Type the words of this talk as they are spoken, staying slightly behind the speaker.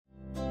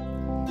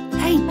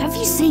Hey, have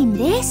you seen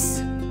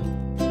this?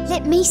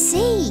 Let me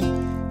see.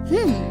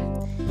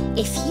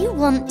 If you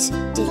want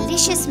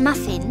delicious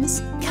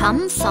muffins,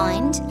 come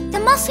find the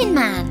Muffin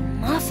Man.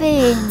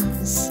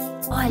 Muffins.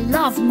 I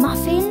love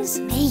muffins.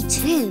 Me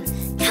too.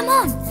 Come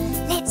on,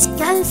 let's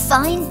go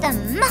find the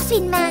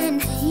Muffin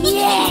Man.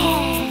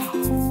 Yeah!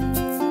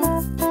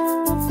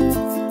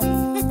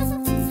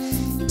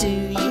 Do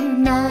you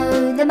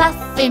know the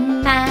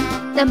Muffin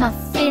Man? The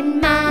Muffin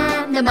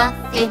Man, the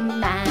Muffin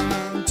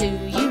Man. Do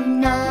you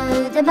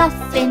know the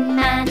Muffin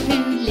Man who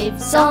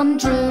lives on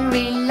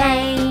Drury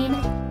Lane?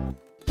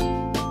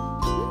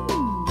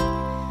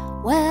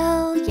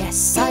 Well,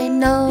 yes, I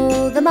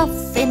know the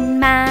Muffin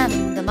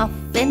Man, the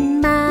Muffin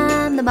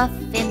Man, the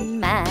Muffin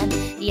Man.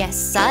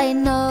 Yes, I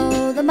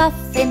know the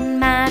Muffin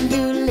Man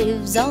who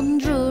lives on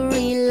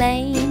Drury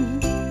Lane.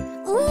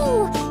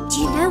 Ooh,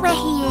 do you know where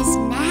he is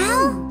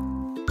now?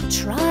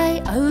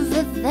 Try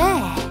over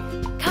there.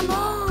 Come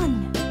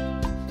on.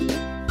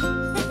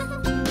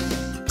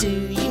 Do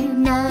you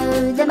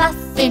know the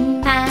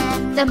Muffin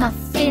Man, the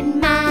Muffin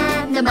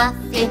Man, the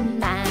Muffin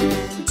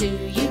Man? Do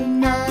you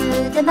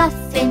know the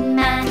Muffin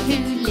Man who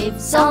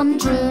lives on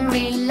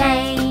Drury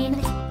Lane?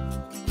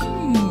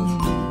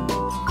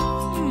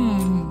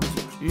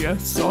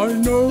 Yes, I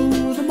know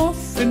the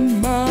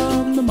Muffin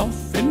Man, the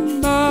Muffin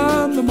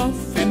Man, the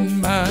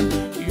Muffin Man.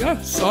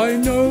 Yes, I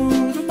know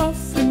the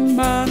Muffin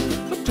Man,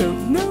 but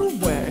don't know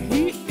where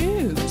he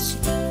is.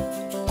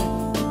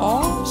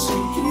 Ask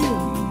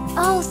him.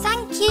 Oh,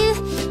 thank you.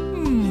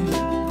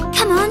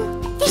 Come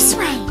on, this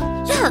way.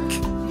 Look.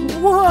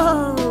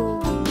 Whoa!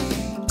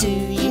 Do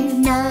you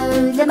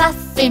know the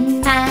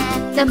Muffin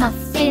Man, the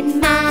Muffin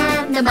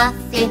Man, the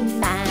Muffin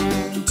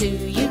Man? Do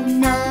you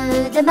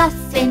know the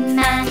Muffin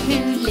Man who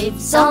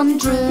lives on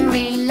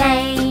Drury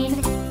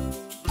Lane?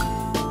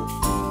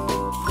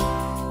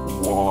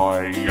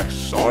 Why,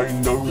 yes, I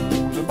know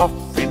the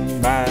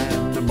Muffin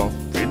Man, the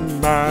Muffin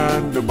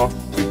Man, the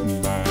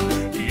Muffin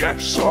Man.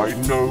 Yes, I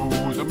know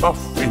the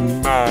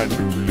Muffin Man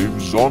who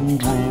lives on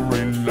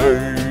Drury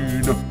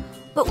Lane.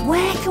 But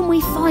where can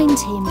we find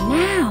him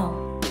now?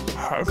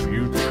 Have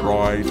you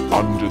tried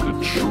under the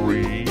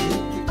tree?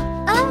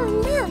 Oh,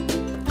 look,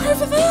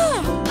 over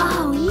there.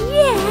 Oh,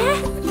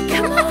 yeah!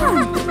 Come on!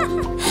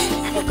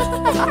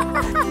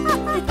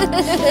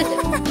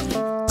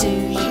 Do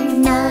you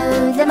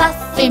know the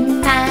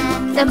Muffin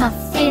Man, the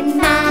Muffin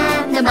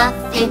Man, the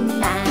Muffin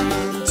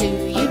Man? Do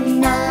you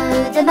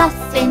know the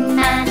Muffin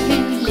Man who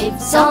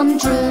lives on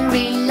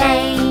Drury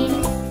Lane?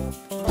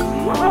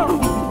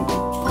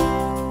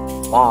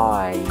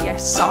 Why,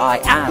 yes, I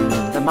am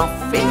the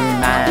Muffin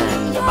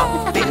Man, the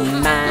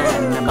Muffin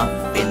Man, the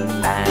Muffin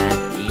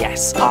Man.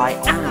 Yes, I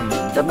am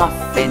the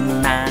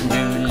Muffin Man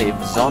who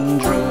lives on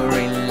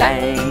Drury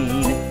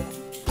Lane.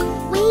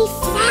 We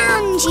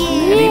found you!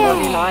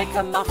 Anybody like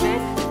a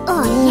muffin?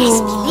 Oh, yes,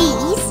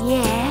 please.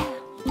 Yeah.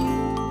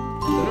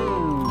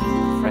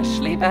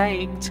 Freshly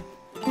baked.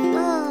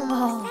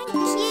 Oh,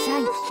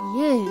 Thank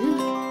you.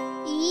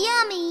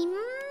 Yummy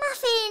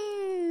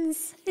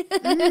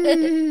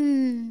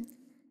muffins!